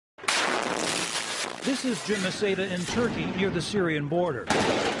This is Cimeseda in Turkey near the Syrian border.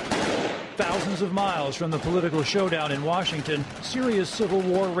 Thousands of miles from the political showdown in Washington, Syria's civil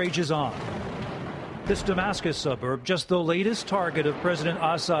war rages on. This Damascus suburb, just the latest target of President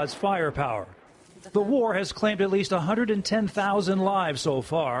Assad's firepower. The war has claimed at least 110,000 lives so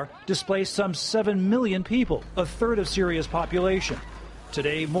far, displaced some 7 million people, a third of Syria's population.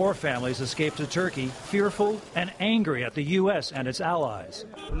 Today, more families escape to Turkey, fearful and angry at the U.S. and its allies.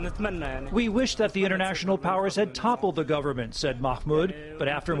 We wish that the international powers had toppled the government, said Mahmoud, but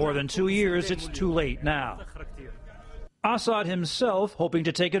after more than 2 years, it's too late now. Assad himself, hoping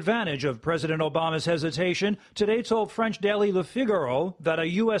to take advantage of President Obama's hesitation, today told French daily Le Figaro that a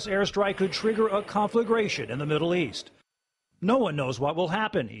U.S. airstrike could trigger a conflagration in the Middle East. No one knows what will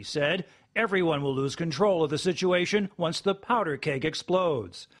happen, he said. Everyone will lose control of the situation once the powder keg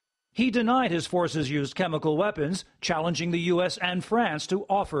explodes. He denied his forces used chemical weapons, challenging the U.S. and France to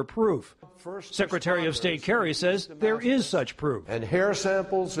offer proof. Secretary of State Kerry says there is such proof. And hair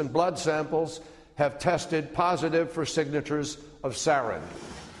samples and blood samples have tested positive for signatures of sarin.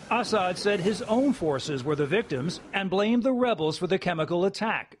 Assad said his own forces were the victims and blamed the rebels for the chemical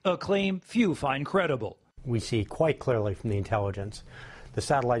attack, a claim few find credible. We see quite clearly from the intelligence, the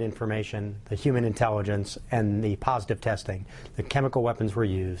satellite information, the human intelligence, and the positive testing that chemical weapons were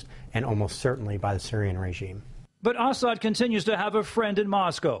used, and almost certainly by the Syrian regime. But Assad continues to have a friend in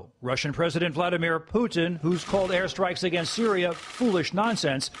Moscow, Russian President Vladimir Putin, who's called airstrikes against Syria foolish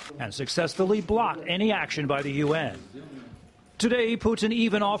nonsense and successfully blocked any action by the UN. Today, Putin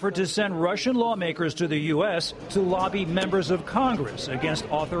even offered to send Russian lawmakers to the U.S. to lobby members of Congress against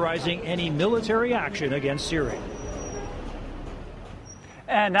authorizing any military action against Syria.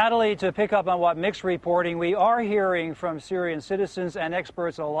 And Natalie, to pick up on what Mick's reporting, we are hearing from Syrian citizens and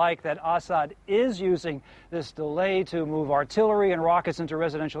experts alike that Assad is using this delay to move artillery and rockets into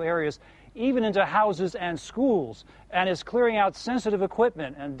residential areas, even into houses and schools, and is clearing out sensitive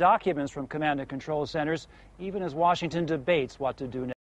equipment and documents from command and control centers, even as Washington debates what to do next.